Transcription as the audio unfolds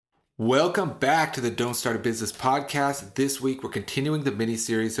Welcome back to the Don't Start a Business podcast. This week, we're continuing the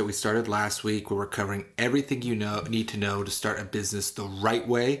mini-series that we started last week, where we're covering everything you need to know to start a business the right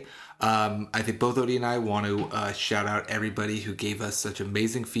way. I think both Odie and I want to shout out everybody who gave us such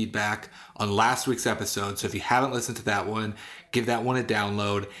amazing feedback on last week's episode. So if you haven't listened to that one, give that one a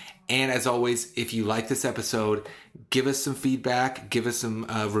download. And as always, if you like this episode, give us some feedback, give us some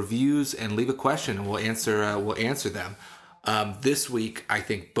reviews, and leave a question, and we'll answer them. This week, I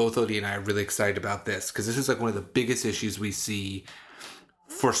think both Odie and I are really excited about this because this is like one of the biggest issues we see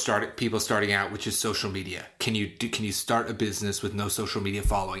for people starting out, which is social media. Can you start a business with no social media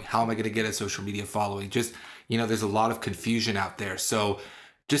following? How am I going to get a social media following? Just, there's a lot of confusion out there. So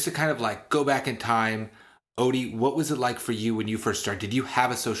just to kind of like go back in time, Odie, what was it like for you when you first started? Did you have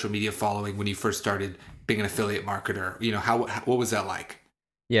a social media following when you first started being an affiliate marketer? What was that like?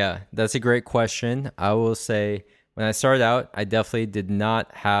 Yeah, that's a great question. I will say, when I started out, I definitely did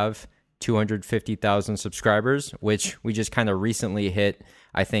not have 250,000 subscribers, which we just kind of recently hit,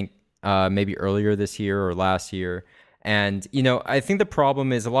 I think maybe earlier this year or last year. And, I think the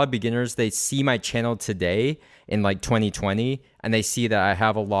problem is a lot of beginners, they see my channel today in like 2020, and they see that I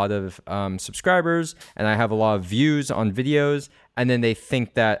have a lot of subscribers and I have a lot of views on videos. And then they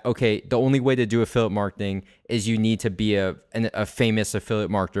think that, okay, the only way to do affiliate marketing is you need to be a famous affiliate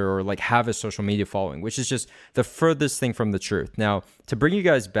marketer or like have a social media following, which is just the furthest thing from the truth. Now, to bring you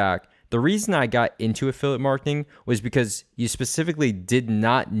guys back, the reason I got into affiliate marketing was because you specifically did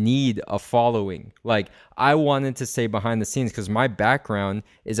not need a following. Like, I wanted to stay behind the scenes because my background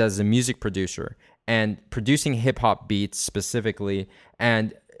is as a music producer and producing hip hop beats specifically.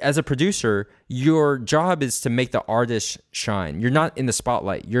 And as a producer, your job is to make the artist shine. You're not in the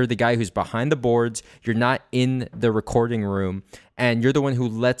spotlight. You're the guy who's behind the boards. You're not in the recording room. And you're the one who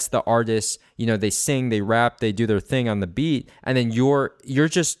lets the artists, they sing, they rap, they do their thing on the beat. And then you're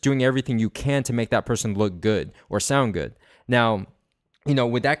just doing everything you can to make that person look good or sound good. Now,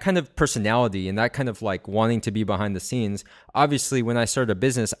 with that kind of personality and that kind of like wanting to be behind the scenes, obviously when I started a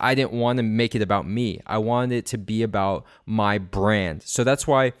business, I didn't want to make it about me. I wanted it to be about my brand. So that's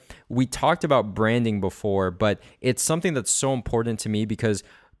why we talked about branding before, but it's something that's so important to me because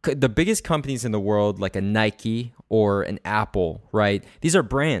the biggest companies in the world, like a Nike or an Apple, right? These are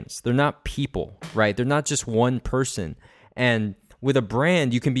brands. They're not people, right? They're not just one person. And with a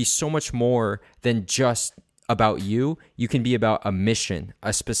brand, you can be so much more than just about you. You can be about a mission,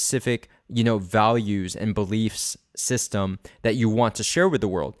 a specific, values and beliefs system that you want to share with the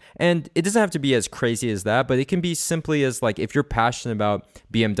world. And it doesn't have to be as crazy as that, but it can be simply as like, if you're passionate about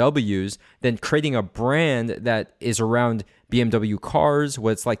BMWs, then creating a brand that is around BMW cars,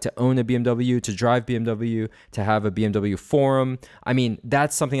 what it's like to own a BMW, to drive BMW, to have a BMW forum. I mean,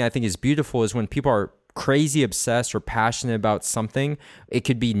 that's something I think is beautiful, is when people are crazy obsessed or passionate about something. It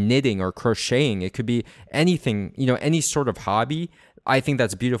could be knitting or crocheting. It could be anything, any sort of hobby. I think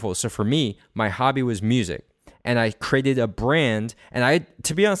that's beautiful. So for me, my hobby was music, and I created a brand. And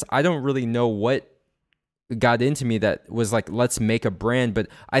to be honest, I don't really know what got into me that was like, let's make a brand. But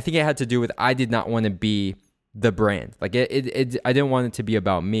I think it had to do with, I did not want to be the brand. Like I didn't want it to be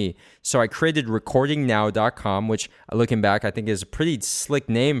about me. So I created recordingnow.com, which looking back, I think is a pretty slick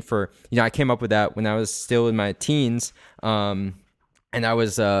name for, I came up with that when I was still in my teens. And I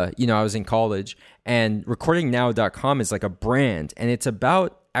was, I was in college, and recordingnow.com is like a brand, and it's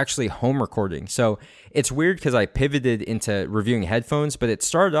about actually home recording. So it's weird because I pivoted into reviewing headphones, but it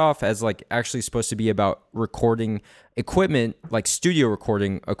started off as like actually supposed to be about recording equipment, like studio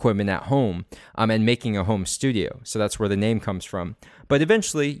recording equipment at home, and making a home studio. So that's where the name comes from. But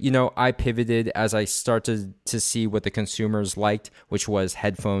eventually, I pivoted as I started to see what the consumers liked, which was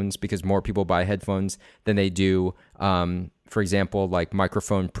headphones, because more people buy headphones than they do, for example, like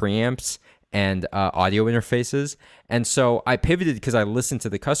microphone preamps and audio interfaces. And so I pivoted because I listened to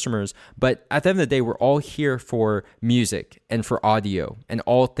the customers. But at the end of the day, we're all here for music and for audio and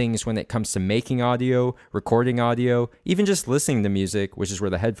all things when it comes to making audio, recording audio, even just listening to music, which is where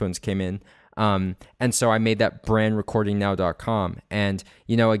the headphones came in. And so I made that brand recordingnow.com. And,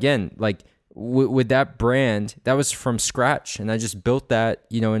 again, like with that brand, that was from scratch. And I just built that,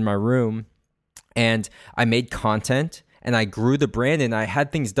 in my room, and I made content. And I grew the brand, and I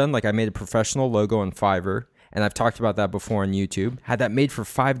had things done, like I made a professional logo on Fiverr, and I've talked about that before on YouTube. Had that made for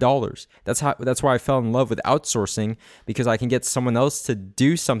 $5. That's why I fell in love with outsourcing, because I can get someone else to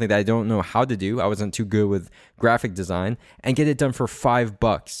do something that I don't know how to do. I wasn't too good with graphic design, and get it done for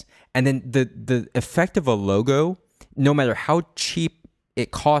 $5. And then the effect of a logo, no matter how cheap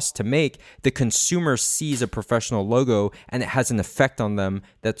it costs to make, the consumer sees a professional logo and it has an effect on them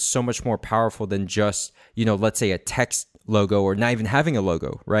that's so much more powerful than just, let's say a text logo or not even having a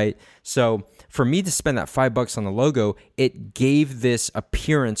logo, right? So for me to spend that $5 on the logo, it gave this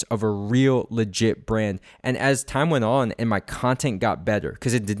appearance of a real legit brand. And as time went on and my content got better,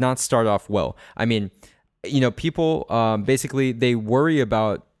 because it did not start off well. I mean, people basically, they worry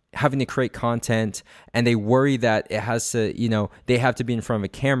about having to create content and they worry that it has to, they have to be in front of a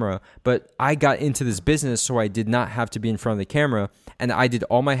camera. But I got into this business so I did not have to be in front of the camera. And I did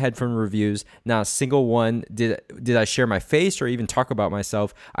all my headphone reviews. Not a single one did I share my face or even talk about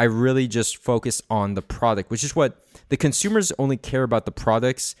myself. I really just focused on the product, which is what the consumers only care about, the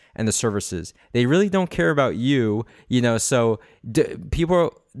products and the services. They really don't care about you, so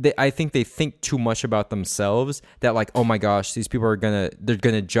people, I think they think too much about themselves that like, oh my gosh, these people they're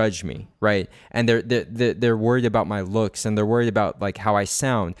gonna judge me, right? And they're worried about my looks and they're worried about like how I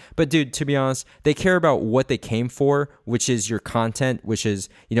sound. But dude, to be honest, they care about what they came for, which is your content, which is,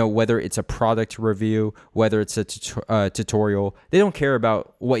 whether it's a product review, whether it's a tutorial. They don't care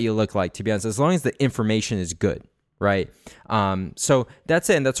about what you look like, to be honest, as long as the information is good. Right. So that's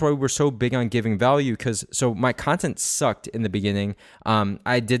it. And that's why we're so big on giving value, so my content sucked in the beginning.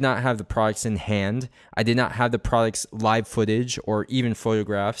 I did not have the products in hand. I did not have the products live footage or even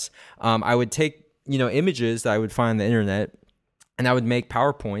photographs. I would take, images that I would find on the internet and I would make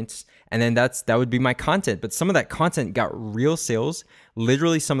PowerPoints, and then that would be my content. But some of that content got real sales.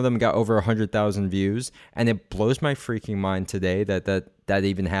 Literally, some of them got over 100,000 views, and it blows my freaking mind today that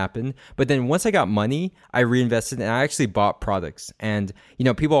even happened. But then once I got money, I reinvested and I actually bought products. And,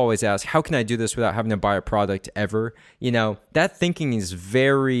 people always ask, how can I do this without having to buy a product ever? That thinking is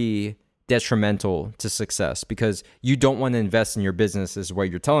very detrimental to success because you don't want to invest in your business, is what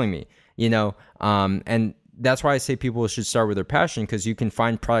you're telling me, and that's why I say people should start with their passion, because you can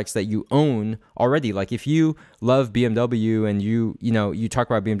find products that you own already. Like if you love BMW and you talk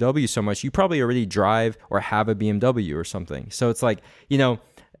about BMW so much, you probably already drive or have a BMW or something. So it's like,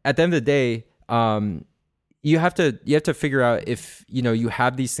 at the end of the day, you have to figure out if, you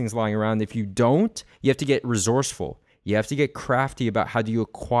have these things lying around. If you don't, you have to get resourceful. You have to get crafty about how do you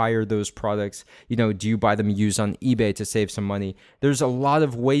acquire those products. Do you buy them used on eBay to save some money? There's a lot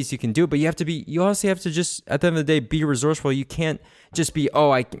of ways you can do it, but you also have to just, at the end of the day, be resourceful. You can't just be,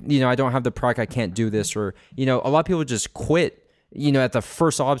 I don't have the product, I can't do this. Or, a lot of people just quit, at the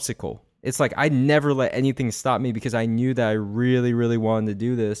first obstacle. It's like I never let anything stop me because I knew that I really, really wanted to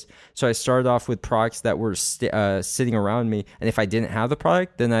do this. So I started off with products that were sitting around me. And if I didn't have the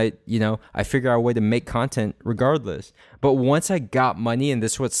product, then I figured out a way to make content regardless. But once I got money, and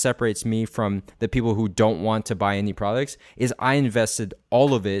this is what separates me from the people who don't want to buy any products, is I invested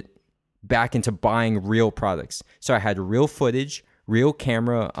all of it back into buying real products. So I had real footage, real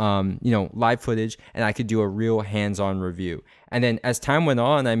camera, live footage, and I could do a real hands-on review. And then as time went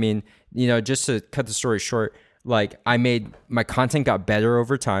on, just to cut the story short, like my content got better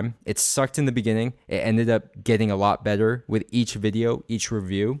over time. It sucked in the beginning. It ended up getting a lot better with each video, each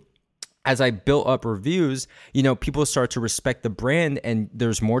review. As I built up reviews, people start to respect the brand, and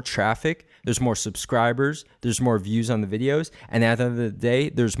there's more traffic, there's more subscribers, there's more views on the videos. And at the end of the day,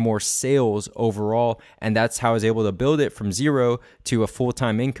 there's more sales overall. And that's how I was able to build it from zero to a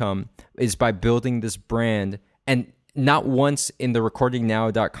full-time income, is by building this brand. And not once in the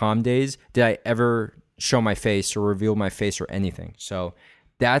recordingnow.com days did I ever show my face or reveal my face or anything. So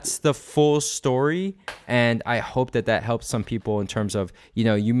that's the full story, and I hope that helps some people in terms of,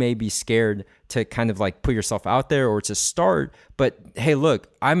 you may be scared to kind of like put yourself out there or to start, but hey, look,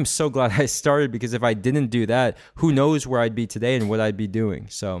 I'm so glad I started, because if I didn't do that, who knows where I'd be today and what I'd be doing.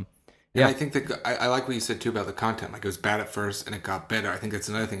 So yeah. And I think that I like what you said too about the content. Like it was bad at first and it got better. I think that's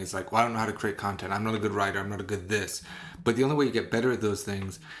another thing. It's like, well, I don't know how to create content. I'm not a good writer. I'm not a good this. But the only way you get better at those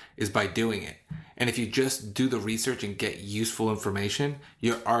things is by doing it. And if you just do the research and get useful information,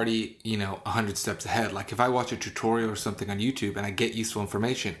 you're already, 100 steps ahead. Like if I watch a tutorial or something on YouTube and I get useful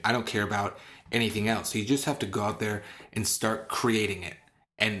information, I don't care about anything else. So you just have to go out there and start creating it.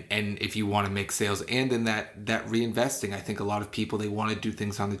 And if you want to make sales, and in that reinvesting, I think a lot of people, they want to do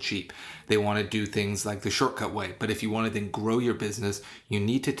things on the cheap. They want to do things like the shortcut way. But if you want to then grow your business, you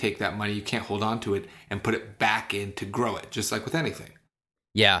need to take that money. You can't hold on to it and put it back in to grow it, just like with anything.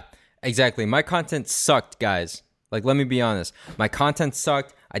 Yeah, exactly. My content sucked, guys. Like, let me be honest. My content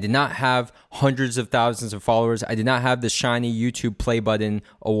sucked. I did not have hundreds of thousands of followers. I did not have the shiny YouTube play button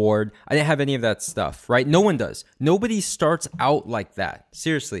award. I didn't have any of that stuff, right? No one does. Nobody starts out like that.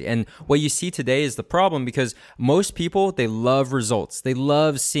 Seriously. And what you see today is the problem, because most people, they love results. They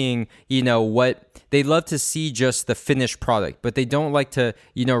love seeing, they love to see just the finished product, but they don't like to,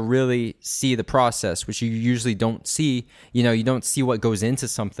 really see the process, which you usually don't see. You don't see what goes into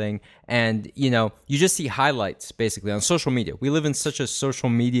something. And, you just see highlights basically on social media. We live in such a social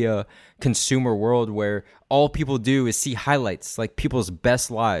media consumer world where all people do is see highlights, like people's best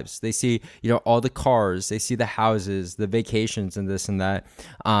lives. They see, all the cars, they see the houses, the vacations and this and that.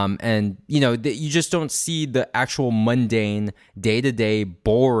 And, you just don't see the actual mundane, day-to-day,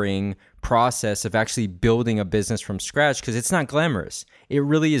 boring process of actually building a business from scratch, because it's not glamorous. It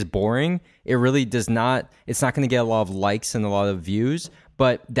really is boring. It really does not, it's not going to get a lot of likes and a lot of views,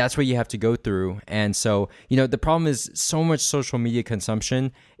 but that's what you have to go through. And so, the problem is so much social media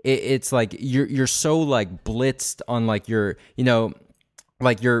consumption. It's like you're so like blitzed on like your,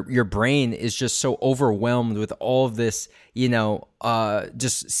 like your brain is just so overwhelmed with all of this,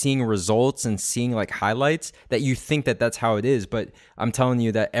 just seeing results and seeing like highlights that you think that that's how it is. But I'm telling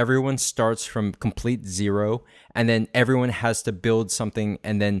you that everyone starts from complete zero, and then everyone has to build something,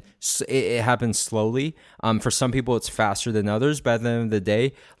 and then it happens slowly. For some people, it's faster than others. But at the end of the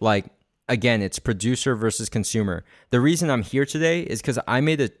day, like, again, it's producer versus consumer. The reason I'm here today is because I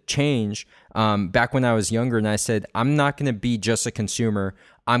made a change back when I was younger, and I said, I'm not going to be just a consumer.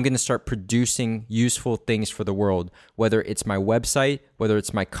 I'm going to start producing useful things for the world, whether it's my website, whether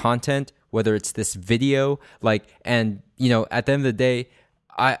it's my content, whether it's this video, and at the end of the day,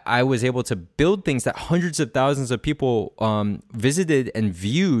 I was able to build things that hundreds of thousands of people visited and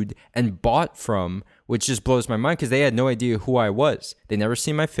viewed and bought from, which just blows my mind, because they had no idea who I was. They never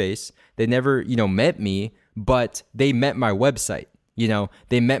seen my face. They never, met me, but they met my website.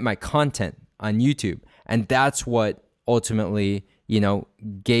 They met my content on YouTube. And that's what ultimately,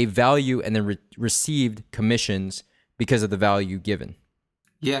 gave value, and then received commissions because of the value given.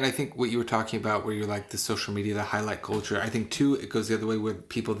 Yeah, and I think what you were talking about, where you're like the social media, the highlight culture, I think too, it goes the other way, where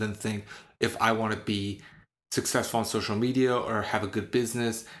people then think, if I want to be successful on social media or have a good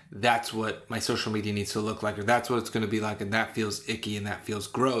business, that's what my social media needs to look like, or that's what it's going to be like, and that feels icky and that feels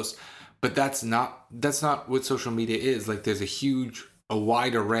gross. But that's not what social media is. Like, there's a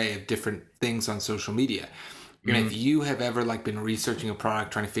wide array of different things on social media. And if you have ever been researching a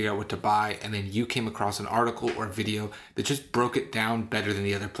product, trying to figure out what to buy, and then you came across an article or video that just broke it down better than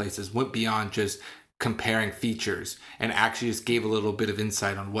the other places, went beyond just comparing features and actually just gave a little bit of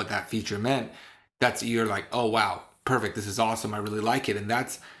insight on what that feature meant, you're like, oh wow, perfect, this is awesome, I really like it. And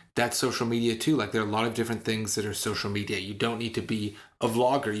that's social media too. Like, there are a lot of different things that are social media. You don't need to be a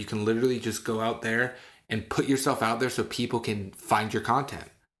vlogger. You can literally just go out there and put yourself out there so people can find your content.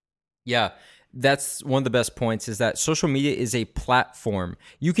 Yeah. That's one of the best points, is that social media is a platform.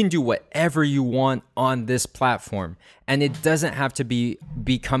 You can do whatever you want on this platform, and it doesn't have to be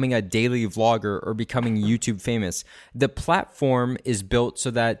becoming a daily vlogger or becoming YouTube famous. The platform is built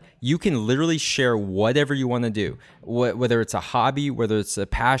so that you can literally share whatever you want to do, whether it's a hobby, whether it's a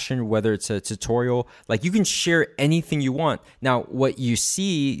passion, whether it's a tutorial. Like, you can share anything you want. Now, what you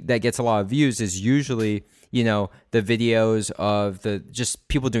see that gets a lot of views is usually the videos of just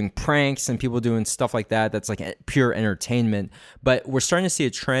people doing pranks and people doing stuff like that. That's like pure entertainment. But we're starting to see a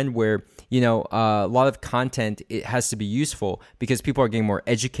trend where, a lot of content, it has to be useful, because people are getting more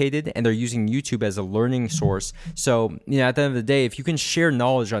educated and they're using YouTube as a learning source. So, at the end of the day, if you can share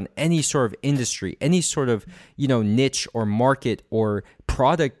knowledge on any sort of industry, any sort of, niche or market or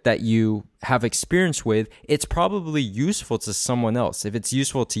product that you have experience with, it's probably useful to someone else. If it's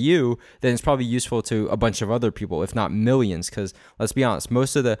useful to you, then it's probably useful to a bunch of other people, if not millions. Because let's be honest,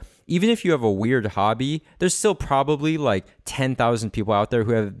 even if you have a weird hobby, there's still probably 10,000 people out there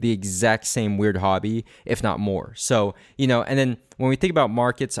who have the exact same weird hobby, if not more. So, and then when we think about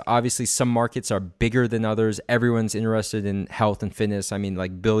markets, obviously some markets are bigger than others. Everyone's interested in health and fitness. I mean,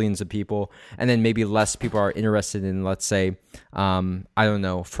 billions of people. And then maybe less people are interested in, let's say,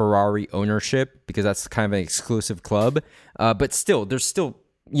 Ferrari ownership, because that's kind of an exclusive club. But still, there's still,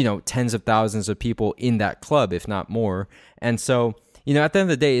 tens of thousands of people in that club, if not more. And so, at the end of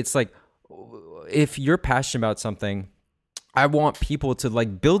the day, it's like, if you're passionate about something, I want people to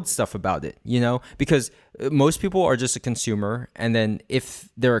build stuff about it, because most people are just a consumer. And then if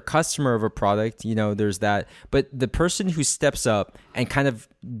they're a customer of a product, there's that. But the person who steps up and kind of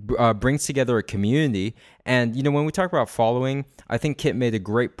brings together a community. And, when we talk about following, I think Kit made a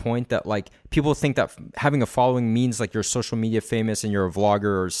great point that people think that having a following means you're social media famous and you're a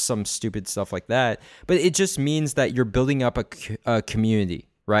vlogger or some stupid stuff like that. But it just means that you're building up a community,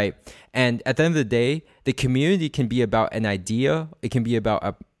 right? And at the end of the day, the community can be about an idea, it can be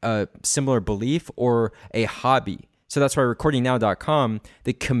about a similar belief or a hobby. So that's why recordingnow.com,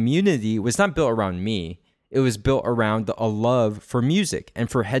 the community was not built around me. It was built around a love for music and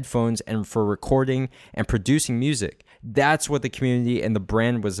for headphones and for recording and producing music. That's what the community and the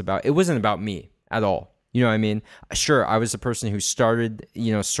brand was about. It wasn't about me at all. You know what I mean? Sure, I was the person who started,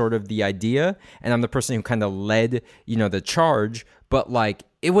 sort of the idea, and I'm the person who kind of led, the charge, but like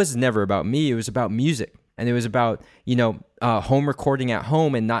it was never about me. It was about music. And it was about, home recording at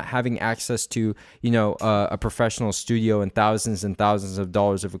home and not having access to, a professional studio and thousands of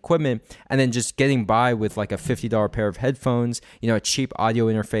dollars of equipment, and then just getting by with like a $50 pair of headphones, a cheap audio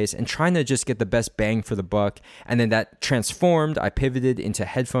interface, and trying to just get the best bang for the buck. And then that transformed, I pivoted into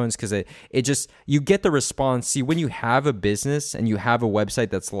headphones because it just, you get the response. See, when you have a business and you have a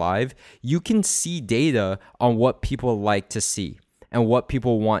website that's live, you can see data on what people like to see and what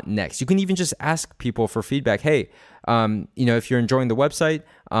people want next. You can even just ask people for feedback. Hey, if you're enjoying the website,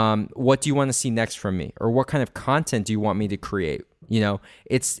 what do you want to see next from me? Or what kind of content do you want me to create?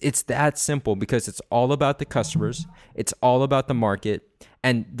 It's that simple, because it's all about the customers. It's all about the market.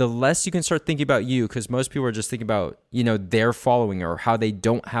 And the less you can start thinking about you, because most people are just thinking about, their following, or how they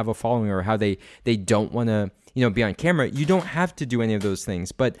don't have a following, or how they don't want to, be on camera. You don't have to do any of those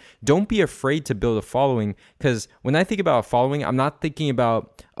things, but don't be afraid to build a following. Because when I think about a following, I'm not thinking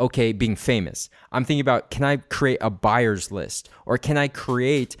about, being famous. I'm thinking about, can I create a buyer's list, or can I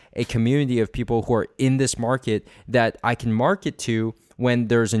create a community of people who are in this market that I can market to when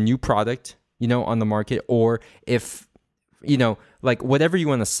there's a new product, on the market, or if, like whatever you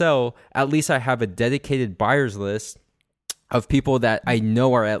want to sell, at least I have a dedicated buyer's list of people that I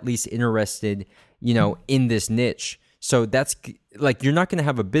know are at least interested, in this niche. So that's like, you're not going to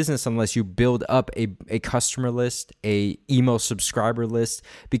have a business unless you build up a customer list, a email subscriber list,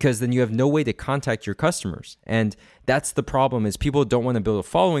 because then you have no way to contact your customers. And that's the problem, is people don't want to build a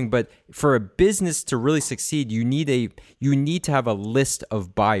following. But for a business to really succeed, you need to have a list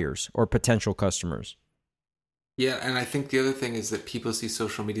of buyers or potential customers. Yeah, and I think the other thing is that people see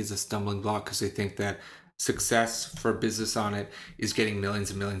social media as a stumbling block because they think that success for business on it is getting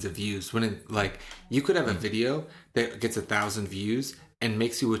millions and millions of views. When you could have a video that gets 1,000 views and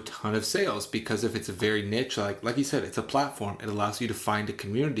makes you a ton of sales, because if it's a very niche, like you said, it's a platform. It allows you to find a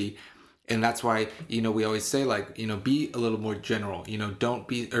community. And that's why, we always say, be a little more general, be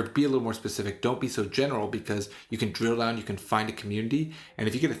a little more specific. Don't be so general, because you can drill down, you can find a community. And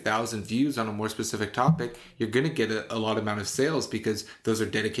if you get 1,000 views on a more specific topic, you're going to get a lot amount of sales, because those are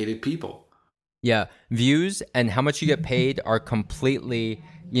dedicated people. Yeah, views and how much you get paid are completely,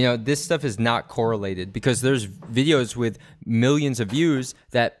 this stuff is not correlated, because there's videos with millions of views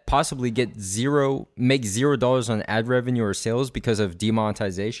that possibly make $0 on ad revenue or sales because of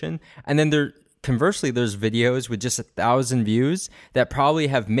demonetization. And then conversely, there's videos with just 1,000 views that probably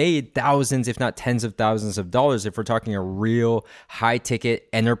have made thousands, if not tens of thousands of dollars, if we're talking a real high ticket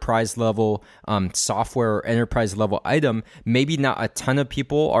enterprise level software or enterprise level item. Maybe not a ton of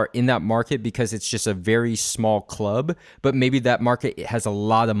people are in that market because it's just a very small club, but maybe that market has a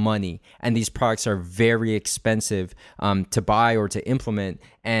lot of money and these products are very expensive to buy or to implement.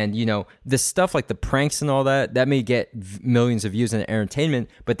 And, the stuff like the pranks and all that may get millions of views in entertainment,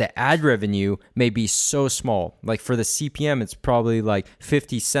 but the ad revenue may be so small. Like for the CPM, it's probably like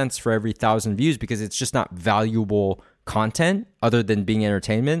 50 cents for every 1,000 views, because it's just not valuable content other than being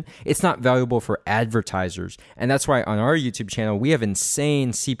entertainment. It's not valuable for advertisers. And that's why on our YouTube channel, we have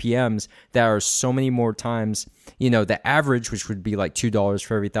insane CPMs that are so many more times, the average, which would be like $2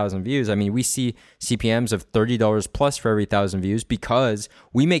 for every 1,000 views. I mean, we see CPMs of $30 plus for every 1,000 views, because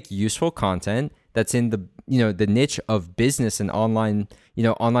we make useful content that's in the niche of business and online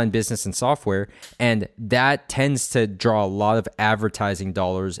business and software. And that tends to draw a lot of advertising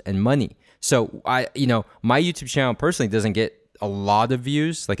dollars and money. So my YouTube channel personally doesn't get a lot of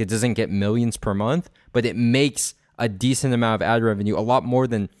views, like it doesn't get millions per month, but it makes a decent amount of ad revenue, a lot more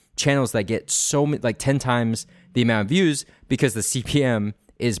than channels that get like 10 times the amount of views, because the CPM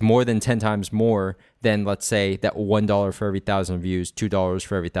is more than 10 times more than, let's say, that $1 for every 1,000 views, $2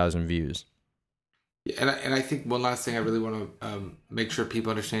 for every 1,000 views. And I think one last thing I really want to make sure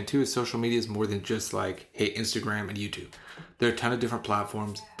people understand too is social media is more than just like, hey, Instagram and YouTube. There are a ton of different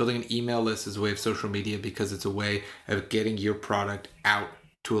platforms. Building an email list is a way of social media, because it's a way of getting your product out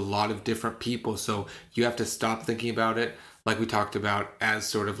to a lot of different people. So you have to stop thinking about it, like we talked about, as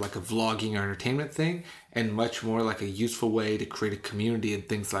sort of like a vlogging or entertainment thing, and much more like a useful way to create a community and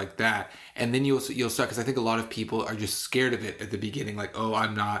things like that. And then you'll start, because I think a lot of people are just scared of it at the beginning, like, oh,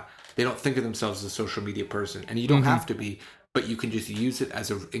 they don't think of themselves as a social media person. And you don't have to be, but you can just use it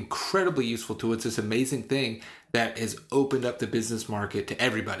as an incredibly useful tool. It's this amazing thing that has opened up the business market to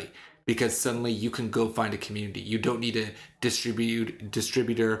everybody, because suddenly you can go find a community. You don't need a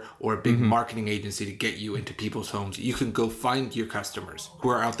distributor or a big marketing agency to get you into people's homes. You can go find your customers who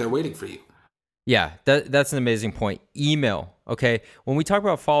are out there waiting for you. Yeah, that's an amazing point. Email, okay? When we talk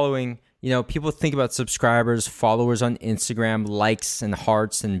about following, people think about subscribers, followers on Instagram, likes and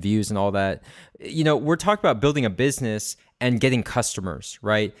hearts and views and all that. We're talking about building a business and getting customers,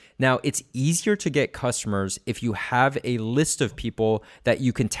 right? Now, it's easier to get customers if you have a list of people that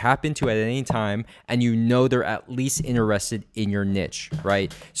you can tap into at any time and they're at least interested in your niche,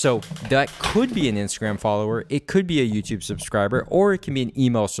 right? So that could be an Instagram follower, it could be a YouTube subscriber, or it can be an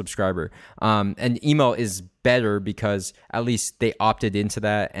email subscriber. And email is better because at least they opted into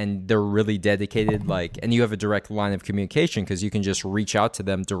that and they're really dedicated, and you have a direct line of communication because you can just reach out to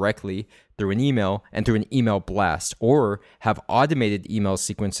them directly through an email and through an email blast, or have automated email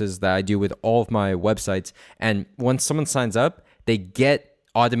sequences that I do with all of my websites. And once someone signs up, they get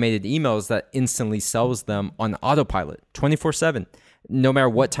automated emails that instantly sells them on autopilot 24/7, no matter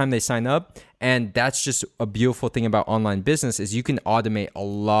what time they sign up. And that's just a beautiful thing about online business, is you can automate a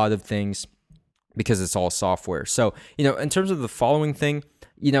lot of things because it's all software. So, in terms of the following thing,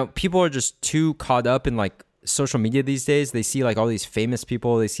 people are just too caught up in social media these days. They see all these famous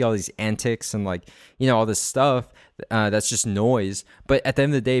people, they see all these antics and all this stuff that's just noise. But at the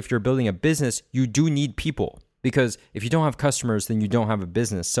end of the day, if you're building a business, you do need people, because if you don't have customers, then you don't have a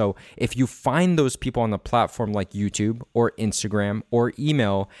business. So if you find those people on a platform like YouTube or Instagram or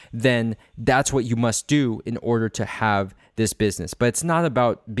email, then that's what you must do in order to have this business. But it's not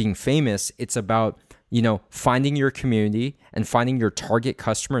about being famous. It's about finding your community and finding your target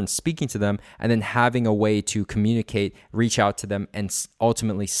customer and speaking to them, and then having a way to communicate, reach out to them, and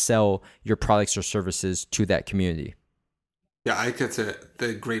ultimately sell your products or services to that community. Yeah, I think that's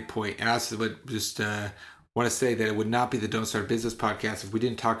a great point. And I also would just want to say that it would not be the Don't Start a Business podcast if we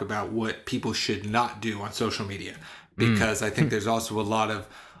didn't talk about what people should not do on social media, because I think there's also a lot of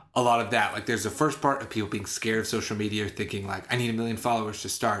that. There's the first part of people being scared of social media, thinking I need 1 million followers to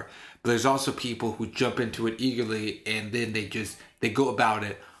start. But there's also people who jump into it eagerly and then they go about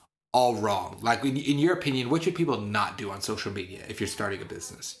it all wrong. In your opinion, what should people not do on social media if you're starting a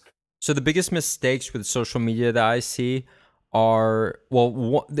business? So the biggest mistakes with social media that I see are,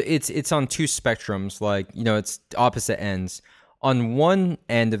 it's on two spectrums, it's opposite ends. On one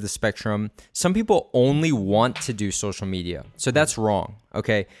end of the spectrum, some people only want to do social media. So that's wrong,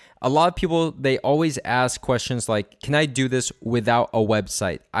 okay? A lot of people, they always ask questions like, can I do this without a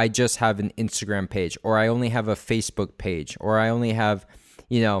website? I just have an Instagram page, or I only have a Facebook page, or I only have,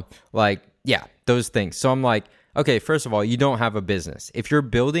 those things. So I'm like, okay, first of all, you don't have a business. If you're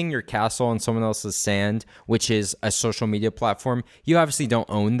building your castle on someone else's sand, which is a social media platform, you obviously don't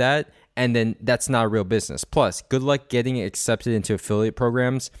own that. And then that's not a real business. Plus, good luck getting accepted into affiliate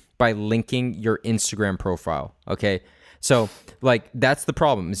programs by linking your Instagram profile, okay? So, that's the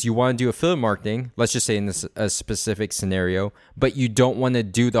problem, is you want to do affiliate marketing, let's just say in a specific scenario, but you don't want to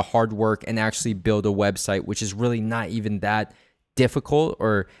do the hard work and actually build a website, which is really not even that difficult,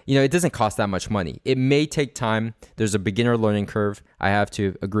 or it doesn't cost that much money. It may take time. There's a beginner learning curve. I have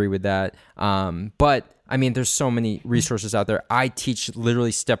to agree with that. But there's so many resources out there. I teach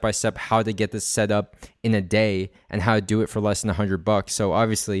literally step by step how to get this set up in a day and how to do it for less than $100. So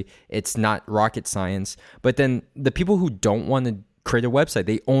obviously it's not rocket science. But then the people who don't want to create a website,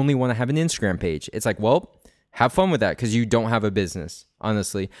 they only want to have an Instagram page. It's have fun with that, because you don't have a business.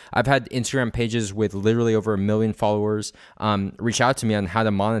 Honestly, I've had Instagram pages with literally over 1 million followers reach out to me on how to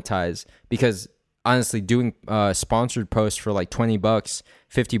monetize, because honestly, doing sponsored posts for $20,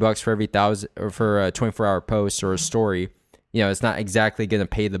 $50 for every 1,000, or for a 24-hour post or a story, it's not exactly going to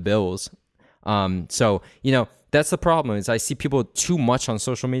pay the bills. So that's the problem, is I see people too much on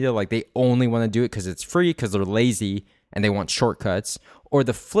social media. They only want to do it because it's free, because they're lazy and they want shortcuts. Or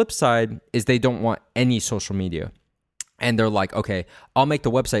the flip side is they don't want any social media. And they're like, okay, I'll make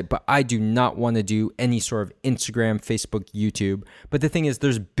the website, but I do not want to do any sort of Instagram, Facebook, YouTube. But the thing is,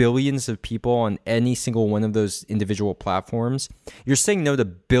 there's billions of people on any single one of those individual platforms. You're saying no to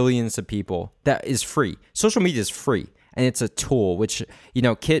billions of people. That is free. Social media is free. And it's a tool, which,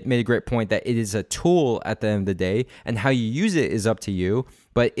 Kit made a great point that it is a tool at the end of the day, and how you use it is up to you.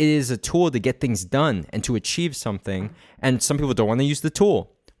 But it is a tool to get things done and to achieve something. And some people don't want to use the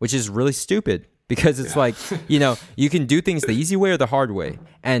tool, which is really stupid, because it's like, you can do things the easy way or the hard way.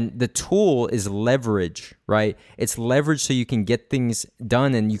 And the tool is leverage, right? It's leverage so you can get things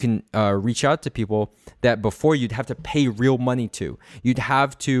done and you can reach out to people that before you'd have to pay real money to. You'd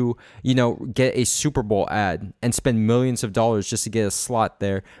have to, get a Super Bowl ad and spend millions of dollars just to get a slot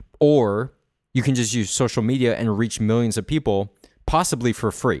there. Or you can just use social media and reach millions of people, possibly for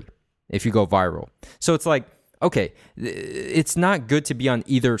free if you go viral. So it's like, okay, it's not good to be on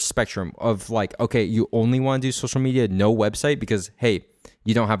either spectrum of like, okay, you only want to do social media, no website, because, hey,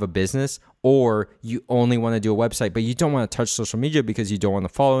 you don't have a business, or you only want to do a website, but you don't want to touch social media because you don't want the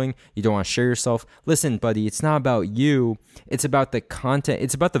following, you don't want to share yourself. Listen, buddy, it's not about you. It's about the content.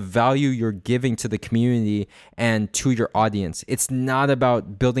 It's about the value you're giving to the community and to your audience. It's not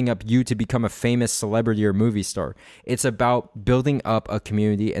about building up you to become a famous celebrity or movie star. It's about building up a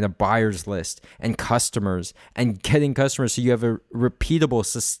community and a buyer's list and customers and getting customers so you have a repeatable,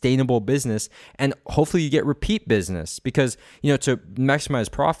 sustainable business, and hopefully you get repeat business because, to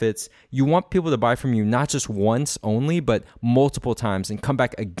maximize profits, you want people to buy from you not just once only, but multiple times and come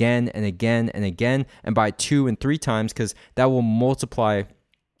back again and again and again and buy 2 and 3 times, because that will multiply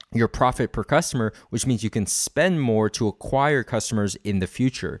your profit per customer, which means you can spend more to acquire customers in the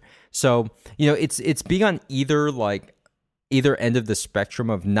future. So, it's being on either end of the spectrum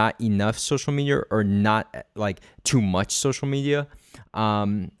of not enough social media or not like too much social media.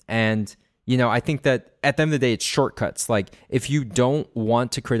 I think that at the end of the day, it's shortcuts. Like if you don't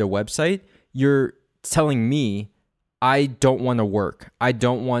want to create a website, you're telling me I don't want to work. I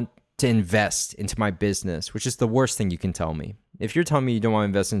don't want to invest into my business, which is the worst thing you can tell me. If you're telling me you don't want to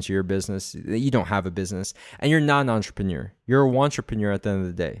invest into your business, you don't have a business, and you're not an entrepreneur. You're a entrepreneur at the end of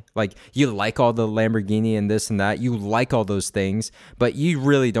the day. Like you like all the Lamborghini and this and that. You like all those things, but you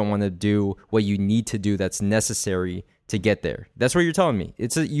really don't want to do what you need to do that's necessary to get there. That's what you're telling me.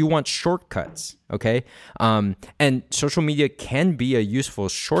 You want shortcuts, okay? And social media can be a useful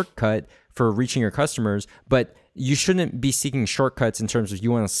shortcut for reaching your customers, but you shouldn't be seeking shortcuts in terms of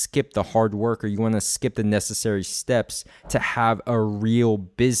you want to skip the hard work or you want to skip the necessary steps to have a real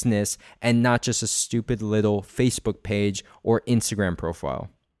business and not just a stupid little Facebook page or Instagram profile.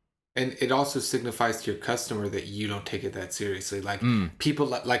 And it also signifies to your customer that you don't take it that seriously. Like people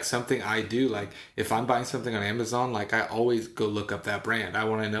like something I do, like if I'm buying something on Amazon, like I always go look up that brand. I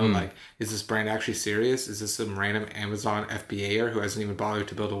want to know like, is this brand actually serious? Is this some random Amazon FBAer who hasn't even bothered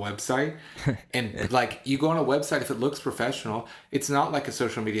to build a website? And like you go on a website, if it looks professional, it's not like a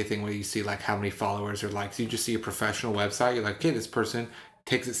social media thing where you see like how many followers or likes. You just see a professional website. You're like, okay, this person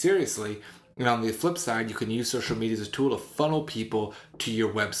takes it seriously. And on the flip side, you can use social media as a tool to funnel people to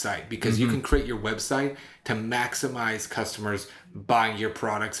your website, because you can create your website to maximize customers buying your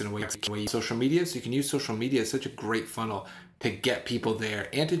products in a way social media. So you can use social media as such a great funnel to get people there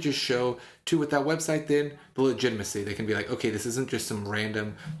and to just show too with that website then the legitimacy. They can be like, okay, this isn't just some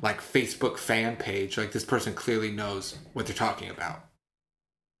random like Facebook fan page. Like this person clearly knows what they're talking about.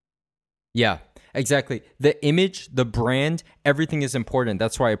 Yeah, exactly. The image, the brand, everything is important.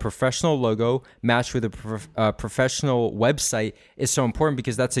 That's why a professional logo matched with a professional website is so important,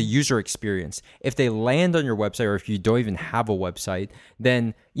 because that's a user experience. If they land on your website, or if you don't even have a website,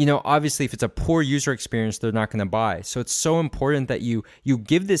 then, obviously if it's a poor user experience, they're not going to buy. So it's so important that you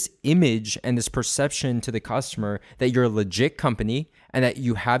give this image and this perception to the customer that you're a legit company and that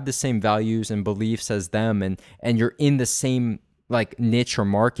you have the same values and beliefs as them, and you're in the same like niche or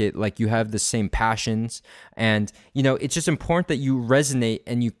market, like you have the same passions. And, it's just important that you resonate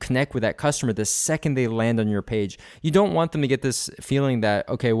and you connect with that customer the second they land on your page. You don't want them to get this feeling that,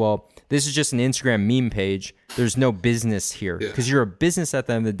 okay, well, this is just an Instagram meme page. There's no business here, because you're a business at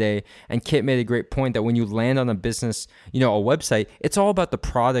the end of the day. And Kit made a great point that when you land on a business, a website, it's all about the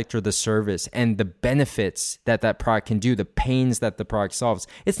product or the service and the benefits that product can do, the pains that the product solves.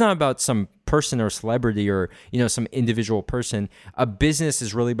 It's not about some person or celebrity or, some individual person. A business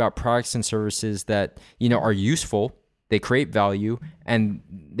is really about products and services that, are useful. They create value and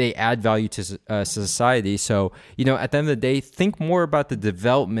they add value to society. So, at the end of the day, think more about the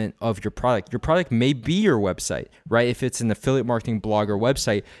development of your product. Your product may be your website, right? If it's an affiliate marketing blog or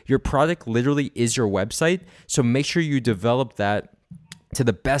website, your product literally is your website. So make sure you develop that to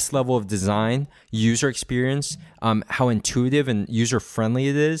the best level of design, user experience, how intuitive and user-friendly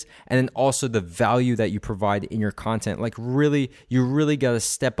it is, and then also the value that you provide in your content. Like you really got to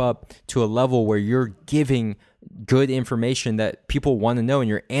step up to a level where you're giving good information that people want to know and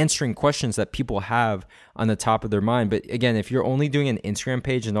you're answering questions that people have on the top of their mind. But again, if you're only doing an Instagram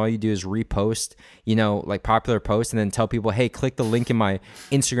page and all you do is repost, like popular posts and then tell people, hey, click the link in my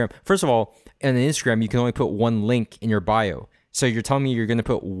Instagram. First of all, on Instagram, you can only put one link in your bio. So you're telling me you're going to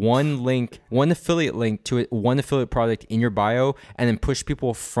put one link, one affiliate link to it, one affiliate product in your bio, and then push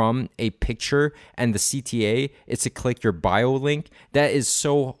people from a picture and the CTA is to click your bio link? That is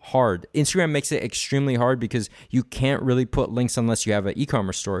so hard. Instagram makes it extremely hard because you can't really put links unless you have an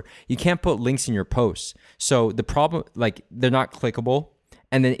e-commerce store. You can't put links in your posts. So the problem, like, they're not clickable.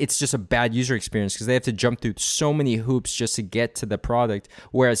 And then it's just a bad user experience because they have to jump through so many hoops just to get to the product.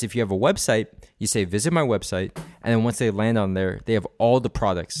 Whereas if you have a website, you say, visit my website. And then once they land on there, they have all the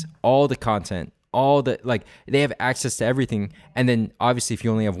products, all the content, they have access to everything. And then obviously if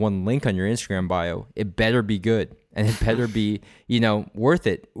you only have one link on your Instagram bio, it better be good. And it better be, worth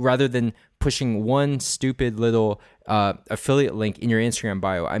it, rather than pushing one stupid little affiliate link in your Instagram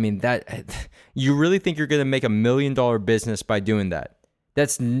bio. I mean, that you really think you're going to make $1 million business by doing that?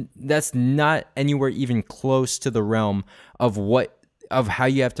 That's not anywhere even close to the realm of how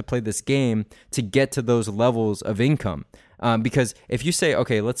you have to play this game to get to those levels of income. Because if you say,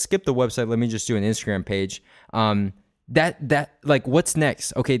 okay, let's skip the website, let me just do an Instagram page. What's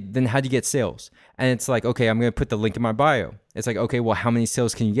next? Okay, then how do you get sales? And it's like, okay, I'm gonna put the link in my bio. It's like, okay, well, how many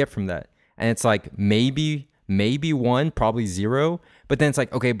sales can you get from that? And it's like maybe one, probably zero. But then it's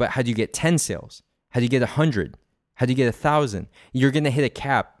like, okay, but how do you get 10 sales? How do you get 100? How do you get 1,000? You're going to hit a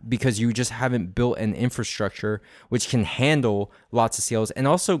cap because you just haven't built an infrastructure which can handle lots of sales and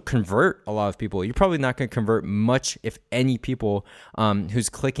also convert a lot of people. You're probably not going to convert much, if any, people who's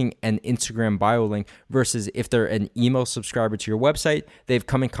clicking an Instagram bio link versus if they're an email subscriber to your website, they've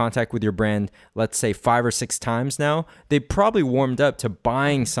come in contact with your brand, let's say 5 or 6 times now. They probably warmed up to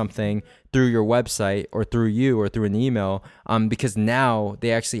buying something through your website or through you or through an email because now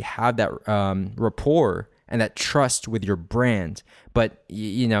they actually have that rapport and that trust with your brand. But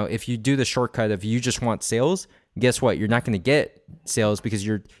if you do the shortcut of you just want sales, guess what? You're not going to get sales because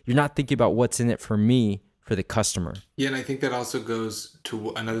you're not thinking about what's in it for me, for the customer. Yeah, and I think that also goes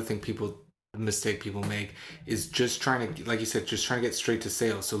to another mistake people make is just trying to, like you said, just trying to get straight to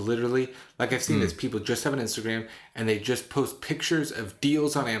sales. So literally, like I've seen this, people just have an Instagram and they just post pictures of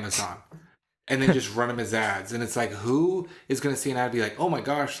deals on Amazon. And then just run them as ads. And it's like, who is going to see an ad and be like, oh my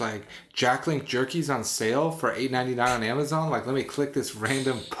gosh, like Jack Link Jerky's on sale for $8.99 on Amazon? Like, let me click this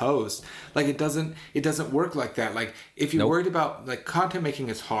random post. Like, it doesn't work like that. Like, if you're worried about, like, content making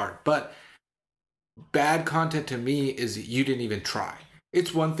is hard, but bad content to me is you didn't even try.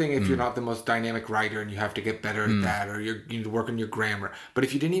 It's one thing if you're not the most dynamic writer and you have to get better at that, or you need to work on your grammar. But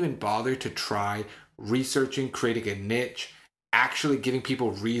if you didn't even bother to try researching, creating a niche, actually giving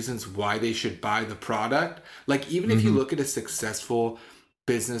people reasons why they should buy the product. Like, even if you look at a successful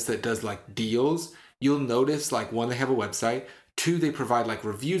business that does like deals, you'll notice, like, 1, they have a website, 2, they provide like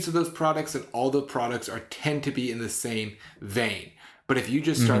reviews of those products, and all the products tend to be in the same vein. But if you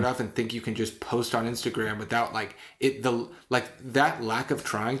just start off and think you can just post on Instagram without that lack of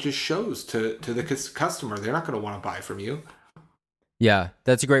trying just shows to the customer. They're not going to want to buy from you. Yeah,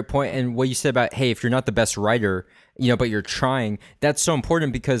 that's a great point. And what you said about, hey, if you're not the best writer, but you're trying, that's so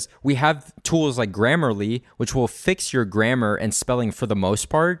important because we have tools like Grammarly, which will fix your grammar and spelling for the most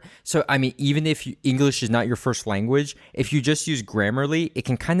part. So, I mean, even if English is not your first language, if you just use Grammarly, it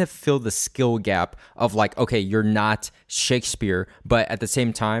can kind of fill the skill gap of like, okay, you're not Shakespeare, but at the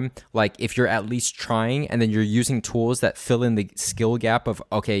same time, like if you're at least trying and then you're using tools that fill in the skill gap of,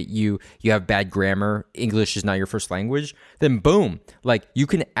 okay, you have bad grammar, English is not your first language, then boom, like you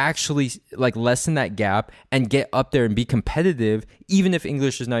can actually like lessen that gap and get up there and be competitive, even if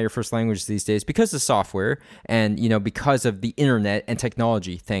English is not your first language these days, because of software and because of the internet and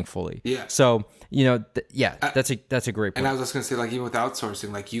technology, thankfully. Yeah. So that's a great point. And I was just gonna say, like, even with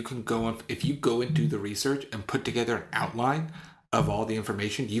outsourcing, like you can go on, if you go and do the research and put together an outline of all the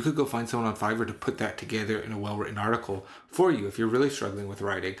information, you could go find someone on Fiverr to put that together in a well-written article for you if you're really struggling with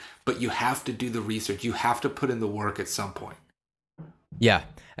writing. But you have to do the research. You have to put in the work at some point. Yeah,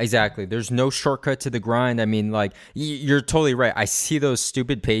 exactly. There's no shortcut to the grind. I mean, like, you're totally right. I see those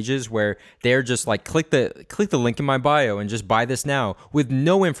stupid pages where they're just like, click the link in my bio and just buy this now with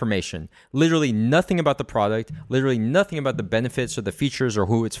no information. Literally nothing about the product, literally nothing about the benefits or the features or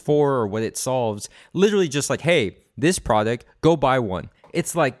who it's for or what it solves. Literally just like, hey, this product, go buy one.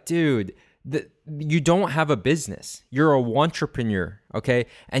 It's like, dude, you don't have a business. You're a entrepreneur, okay?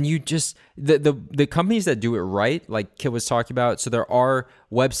 And you just the companies that do it right, like Kit was talking about. So there are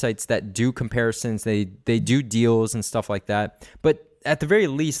websites that do comparisons. They do deals and stuff like that. But at the very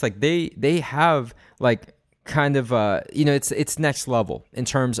least, like they have like kind of it's next level in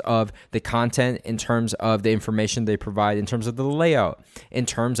terms of the content, in terms of the information they provide, in terms of the layout, in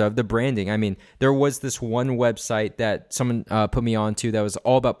terms of the branding. I mean, there was this one website that someone put me onto that was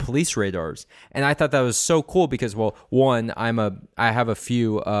all about police radars, and I thought that was so cool because, well, one, I have a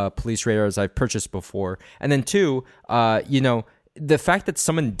few police radars I've purchased before, and then two, the fact that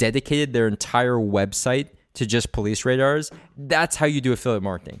someone dedicated their entire website to just police radars, that's how you do affiliate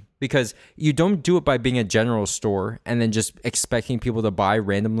marketing. Because you don't do it by being a general store and then just expecting people to buy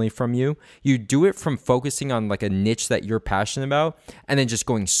randomly from you. You do it from focusing on like a niche that you're passionate about and then just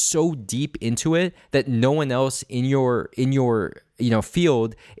going so deep into it that no one else in your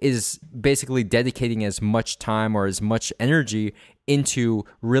field is basically dedicating as much time or as much energy into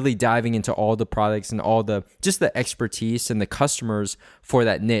really diving into all the products and all the just the expertise and the customers for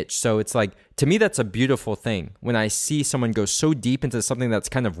that niche. So it's like, to me, that's a beautiful thing when I see someone go so deep into something that's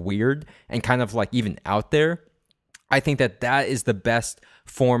kind of weird and kind of like even out there. I think that is the best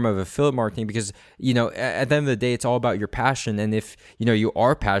form of affiliate marketing because, at the end of the day, it's all about your passion. And if, you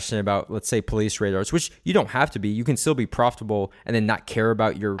are passionate about, let's say, police radars, which you don't have to be, you can still be profitable and then not care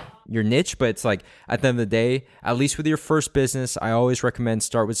about your niche. But it's like, at the end of the day, at least with your first business, I always recommend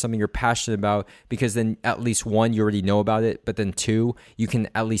start with something you're passionate about because then at least one, you already know about it. But then two, you can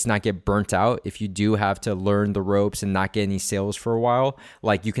at least not get burnt out if you do have to learn the ropes and not get any sales for a while.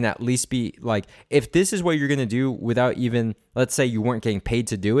 Like you can at least be like, if this is what you're going to do without even, let's say you weren't getting paid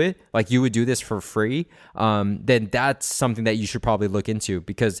to do it, like you would do this for free, then that's something that you should probably look into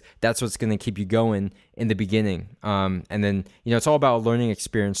because that's what's going to keep you going in the beginning. And then, it's all about a learning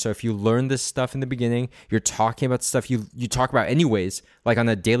experience. So if you learn this stuff in the beginning, you're talking about stuff you talk about anyways, like on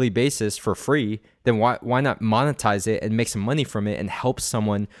a daily basis for free, then why not monetize it and make some money from it and help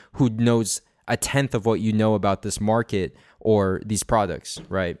someone who knows a tenth of what you know about this market or these products,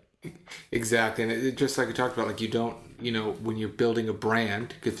 right? Exactly. And it, just like we talked about, like you don't, when you're building a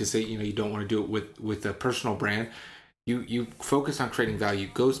brand, because to say, you don't want to do it with a personal brand, you focus on creating value,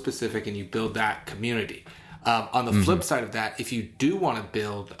 go specific, and you build that community. On the flip side of that, if you do want to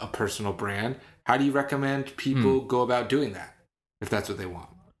build a personal brand, how do you recommend people go about doing that if that's what they want?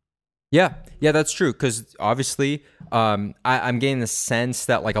 Yeah, that's true. Because obviously, I'm getting the sense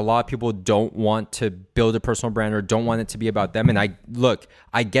that like a lot of people don't want to build a personal brand or don't want it to be about them. And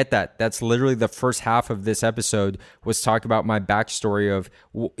I get that. That's literally the first half of this episode was talk about my backstory of,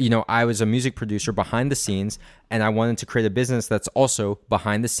 I was a music producer behind the scenes and I wanted to create a business that's also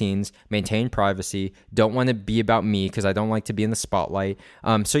behind the scenes, maintain privacy, don't want to be about me because I don't like to be in the spotlight.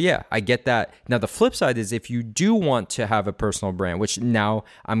 So yeah, I get that. Now the flip side is if you do want to have a personal brand, which now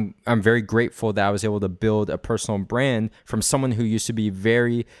I'm very grateful that I was able to build a personal brand from someone who used to be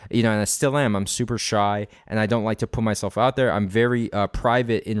very, and I still am. I'm super shy and I don't like to put myself out there. I'm very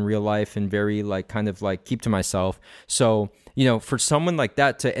private in real life and very like kind of like keep to myself. So, for someone like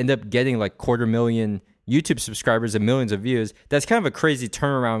that to end up getting like 250,000 YouTube subscribers and millions of views, that's kind of a crazy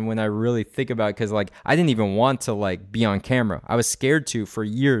turnaround when I really think about it because like I didn't even want to like be on camera. I was scared to for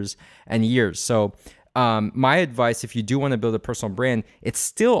years and years. So my advice, if you do want to build a personal brand, it's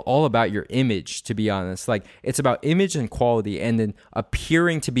still all about your image, to be honest. Like it's about image and quality and then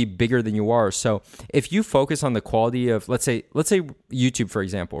appearing to be bigger than you are. So if you focus on the quality of, let's say YouTube, for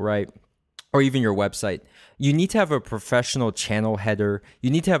example, right? Or even your website, you need to have a professional channel header. You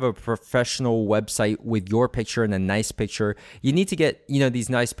need to have a professional website with your picture and a nice picture. You need to get, these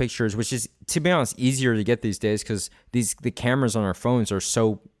nice pictures, which is, to be honest, easier to get these days because the cameras on our phones are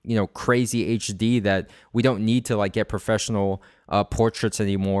so, crazy HD that we don't need to like get professional portraits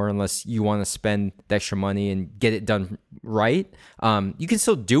anymore unless you want to spend the extra money and get it done right. You can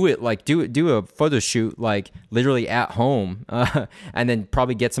still do it, like do a photo shoot like literally at home and then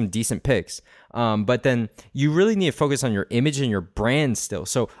probably get some decent pics. But then you really need to focus on your image and your brand still.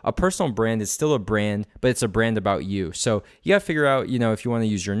 So a personal brand is still a brand, but it's a brand about you. So you got to figure out, if you want to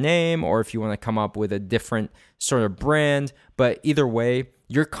use your name or if you want to come up with a different sort of brand. But either way,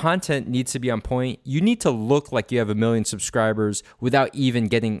 your content needs to be on point. You need to look like you have 1 million subscribers without even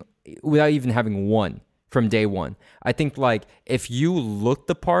having one from day one. I think like if you look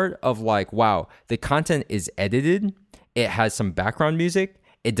the part of like, wow, the content is edited, it has some background music,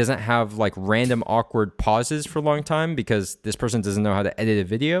 it doesn't have like random awkward pauses for a long time because this person doesn't know how to edit a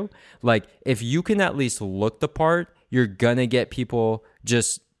video. Like if you can at least look the part, you're gonna get people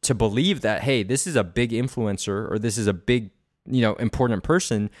just to believe that, hey, this is a big influencer or this is a big, important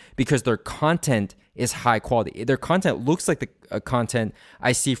person because their content is high quality. Their content looks like the content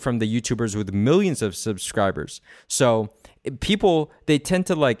I see from the YouTubers with millions of subscribers. So people, they tend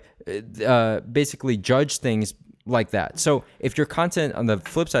to like basically judge things like that. So if your content on the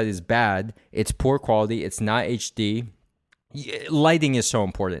flip side is bad, it's poor quality, it's not HD. Lighting is so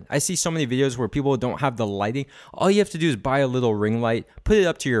important. I see so many videos where people don't have the lighting. All you have to do is buy a little ring light, put it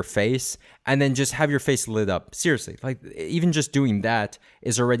up to your face, and then just have your face lit up. Seriously, like even just doing that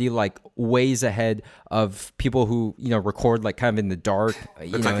is already like ways ahead of people who, you know, record like kind of in the dark,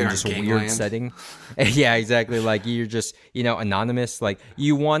 you know, in just a weird setting. Yeah, exactly. Like you're just, you know, anonymous. Like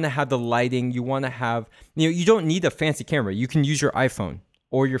you want to have the lighting. You want to have, you know, you don't need a fancy camera. You can use your iPhone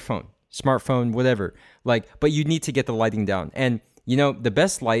or your phone, smartphone, whatever. Like, but you need to get the lighting down. And, you know, the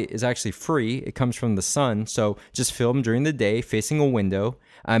best light is actually free. It comes from the sun. So just film during the day facing a window.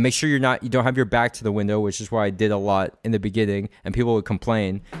 Make sure you don't have your back to the window, which is why I did a lot in the beginning. And people would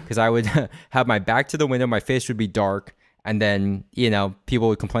complain because I would have my back to the window. My face would be dark. And then, you know, people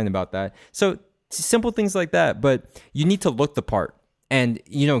would complain about that. So simple things like that. But you need to look the part. And,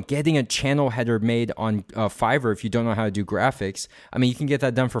 you know, getting a channel header made on Fiverr, if you don't know how to do graphics, I mean, you can get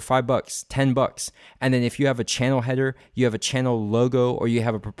that done for $5, $10. And then if you have a channel header, you have a channel logo, or you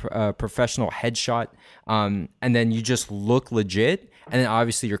have a professional headshot, and then you just look legit, and then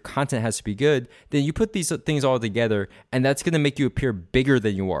obviously your content has to be good, then you put these things all together, and that's going to make you appear bigger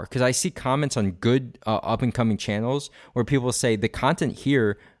than you are. Because I see comments on good up-and-coming channels where people say the content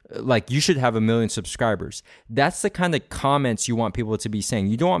here, like, you should have 1 million subscribers. That's the kind of comments you want people to be saying.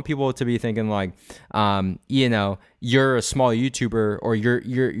 You don't want people to be thinking like, you know, you're a small YouTuber, or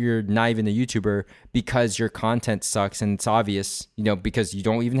you're not even a YouTuber because your content sucks and it's obvious, you know, because you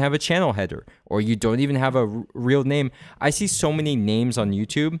don't even have a channel header, or you don't even have a real name. I see so many names on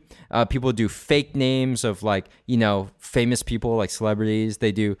YouTube. People do fake names of, like, you know, famous people, like celebrities.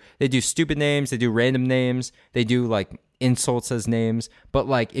 They do stupid names. They do random names. They do like insults as names. But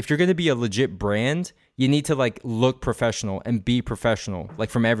like, if you're going to be a legit brand, you need to like look professional and be professional, like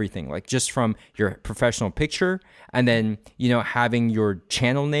from everything, like just from your professional picture, and then, you know, having your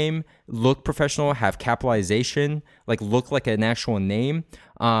channel name look professional, have capitalization, like look like an actual name,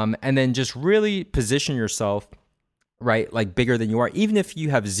 and then just really position yourself, right, like bigger than you are, even if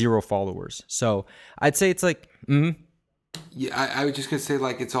you have 0 followers. So I'd say it's like, Yeah, I was just gonna say,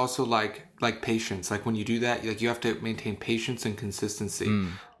 like, it's also like patience. Like when you do that, like you have to maintain patience and consistency.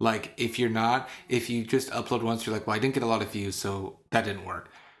 Like if you just upload once, you're like, well, I didn't get a lot of views, so that didn't work.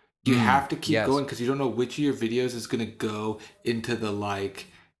 You have to keep going, because you don't know which of your videos is gonna go into the like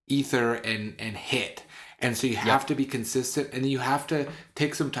ether and hit. And so you have to be consistent, and you have to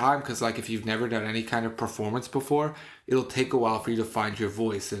take some time, because like if you've never done any kind of performance before, it'll take a while for you to find your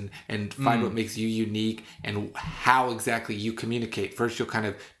voice and find what makes you unique and how exactly you communicate. First, you'll kind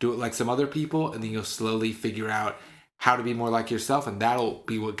of do it like some other people, and then you'll slowly figure out how to be more like yourself, and that'll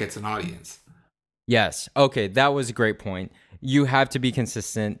be what gets an audience. Yes. Okay, that was a great point. You have to be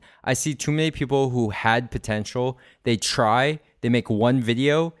consistent. I see too many people who had potential. They try, they make one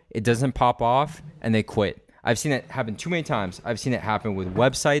video, it doesn't pop off, and they quit. I've seen it happen too many times. I've seen it happen with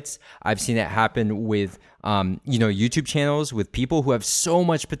websites. I've seen it happen with, you know, YouTube channels, with people who have so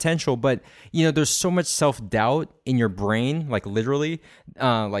much potential, but, you know, there's so much self-doubt in your brain, like literally,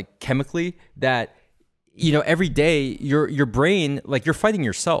 like chemically, that, you know, every day your brain, like you're fighting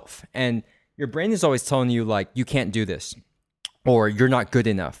yourself, and your brain is always telling you like, you can't do this, or you're not good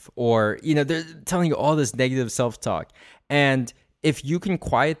enough, or, you know, they're telling you all this negative self-talk. And if you can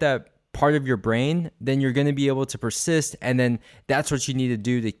quiet that part of your brain, then you're going to be able to persist. And then that's what you need to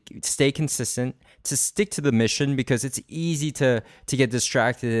do to stay consistent, to stick to the mission, because it's easy to get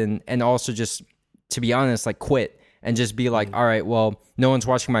distracted and also just, to be honest, like quit and just be like, all right, well, no one's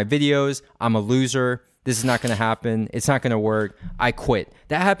watching my videos. I'm a loser. This is not going to happen. It's not going to work. I quit.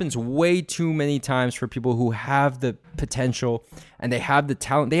 That happens way too many times for people who have the potential and they have the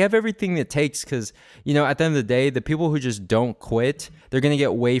talent. They have everything it takes, because, you know, at the end of the day, the people who just don't quit, they're going to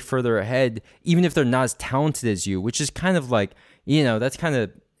get way further ahead, even if they're not as talented as you, which is kind of like, you know, that's kind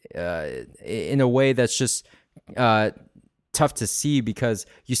of in a way that's just tough to see, because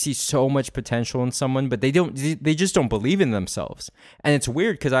you see so much potential in someone, but they just don't believe in themselves. And it's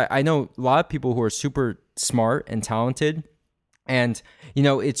weird, because I know a lot of people who are super smart and talented, and, you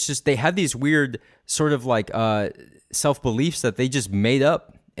know, it's just, they have these weird sort of like self-beliefs that they just made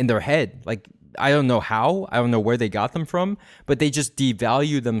up in their head. Like, I don't know how, I don't know where they got them from, but they just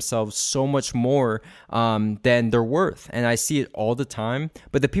devalue themselves so much more than they're worth. And I see it all the time.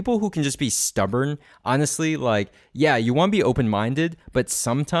 But the people who can just be stubborn, honestly, like, yeah, you want to be open-minded, but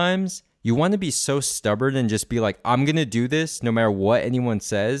sometimes you want to be so stubborn and just be like, I'm going to do this no matter what anyone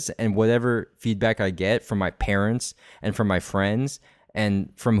says, and whatever feedback I get from my parents and from my friends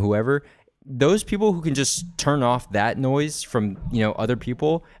and from whoever, those people who can just turn off that noise from, other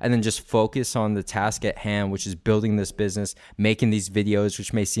people and then just focus on the task at hand, which is building this business, making these videos,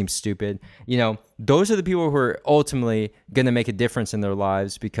 which may seem stupid, those are the people who are ultimately going to make a difference in their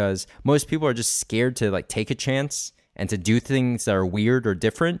lives, because most people are just scared to like take a chance and to do things that are weird or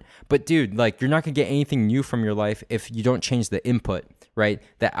different. But dude, like, you're not going to get anything new from your life if you don't change the input, right?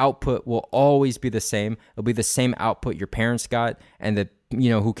 The output will always be the same. It'll be the same output your parents got and the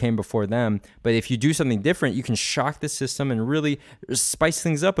who came before them. But if you do something different, you can shock the system and really spice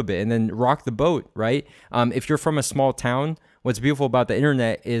things up a bit and then rock the boat, right? If you're from a small town, what's beautiful about the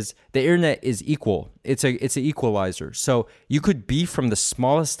internet is equal. It's an equalizer. So you could be from the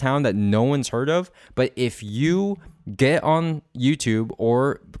smallest town that no one's heard of, but if you get on YouTube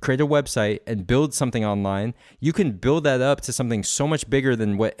or create a website and build something online, you can build that up to something so much bigger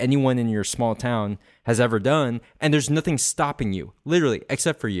than what anyone in your small town has ever done. And there's nothing stopping you, literally,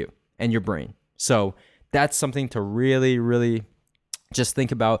 except for you and your brain. So that's something to really, really just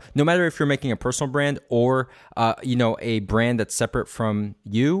think about. No matter if you're making a personal brand or, a brand that's separate from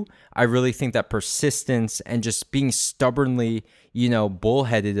you, I really think that persistence and just being stubbornly,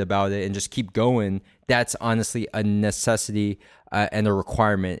 bullheaded about it and just keep going, that's honestly a necessity and a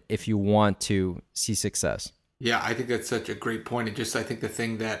requirement if you want to see success. Yeah, I think that's such a great point. And just, I think the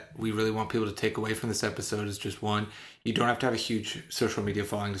thing that we really want people to take away from this episode is just, one, you don't have to have a huge social media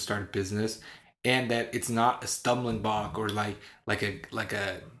following to start a business, and that it's not a stumbling block or like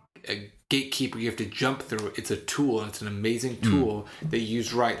a gatekeeper you have to jump through. It's a tool, and it's an amazing tool that you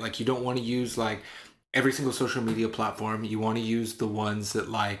use right. Like, you don't want to use like every single social media platform. You want to use the ones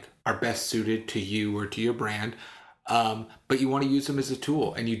that like are best suited to you or to your brand. But you want to use them as a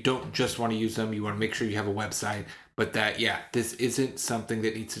tool, and you don't just want to use them. You want to make sure you have a website, but this isn't something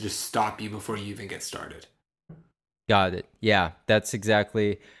that needs to just stop you before you even get started. Got it. Yeah, that's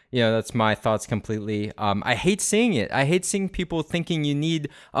exactly, that's my thoughts completely. I hate seeing it. I hate seeing people thinking you need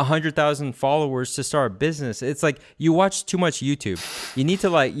 100,000 followers to start a business. It's like you watch too much YouTube. You need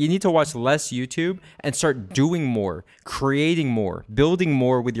to watch less YouTube and start doing more, creating more, building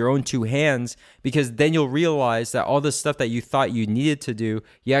more with your own two hands, because then you'll realize that all the stuff that you thought you needed to do,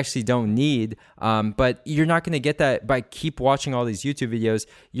 you actually don't need. But you're not going to get that by keep watching all these YouTube videos.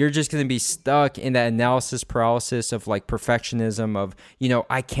 You're just going to be stuck in that analysis paralysis of like perfectionism of,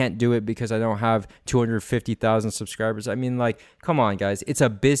 I can't do it because I don't have 250,000 subscribers. I mean, like, come on, guys. It's a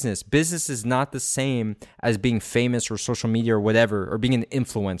business. Business is not the same as being famous or social media or whatever, or being an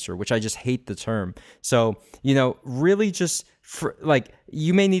influencer, which I just hate the term. So, really just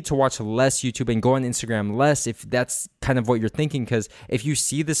you may need to watch less YouTube and go on Instagram less if that's kind of what you're thinking, because if you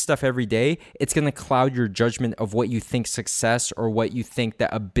see this stuff every day, it's going to cloud your judgment of what you think success or what you think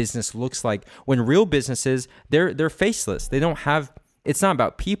that a business looks like. When real businesses, they're faceless. They don't have, it's not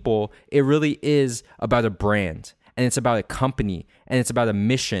about people. It really is about a brand, and it's about a company, and it's about a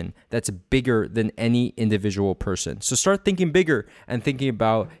mission that's bigger than any individual person. So start thinking bigger and thinking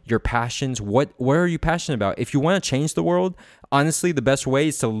about your passions. What are you passionate about? If you want to change the world, honestly, the best way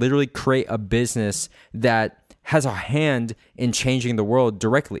is to literally create a business that has a hand in changing the world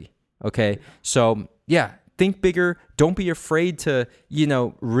directly. Okay? So, yeah, think bigger. Don't be afraid to,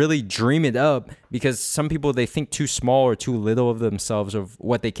 really dream it up, because some people, they think too small or too little of themselves, of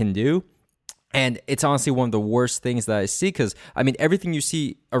what they can do. And it's honestly one of the worst things that I see, because, I mean, everything you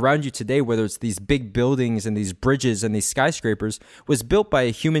see around you today, whether it's these big buildings and these bridges and these skyscrapers, was built by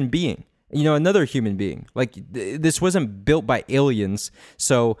a human being, another human being. Like, this wasn't built by aliens.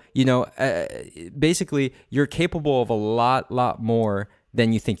 So, basically, you're capable of a lot more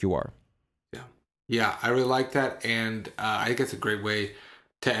than you think you are. Yeah, I really like that. And I think it's a great way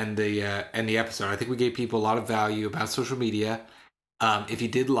to end the episode. I think we gave people a lot of value about social media. If you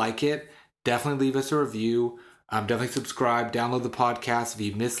did like it, definitely leave us a review. Definitely subscribe, download the podcast. If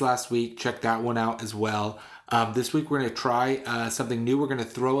you missed last week, check that one out as well. This week, we're going to try something new. We're going to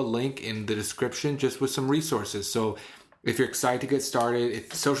throw a link in the description just with some resources. So if you're excited to get started,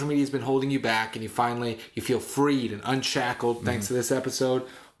 if social media has been holding you back and you feel freed and unshackled thanks to this episode,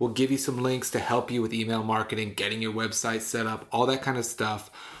 we'll give you some links to help you with email marketing, getting your website set up, all that kind of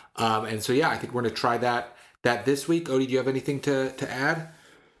stuff. And so, I think we're going to try that this week. Odie, do you have anything to add?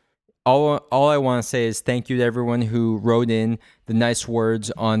 All I want to say is thank you to everyone who wrote in the nice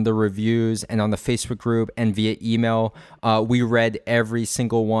words on the reviews and on the Facebook group and via email. We read every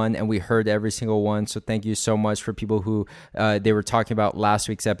single one and we heard every single one. So thank you so much for people who they were talking about last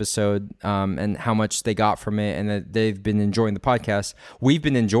week's episode and how much they got from it and that they've been enjoying the podcast. We've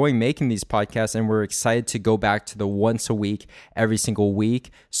been enjoying making these podcasts and we're excited to go back to the once a week, every single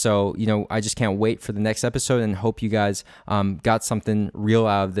week. So, I just can't wait for the next episode and hope you guys got something real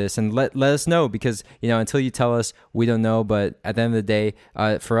out of this. And let us know because, until you tell us, we don't know. But at the end of the day,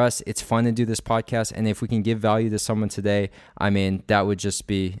 for us, it's fun to do this podcast. And if we can give value to someone today, that would just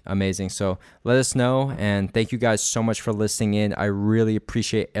be amazing. So let us know. And thank you guys so much for listening in. I really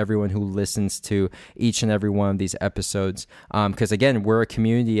appreciate everyone who listens to each and every one of these episodes. Because again, we're a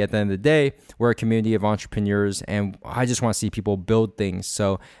community at the end of the day. We're a community of entrepreneurs and I just want to see people build things.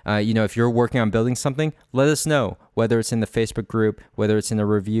 So, if you're working on building something, let us know, whether it's in the Facebook group, whether it's in a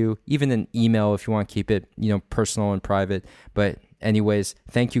review, even an email if you want to keep it, personal and private. But anyways,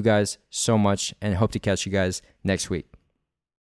 thank you guys so much and hope to catch you guys next week.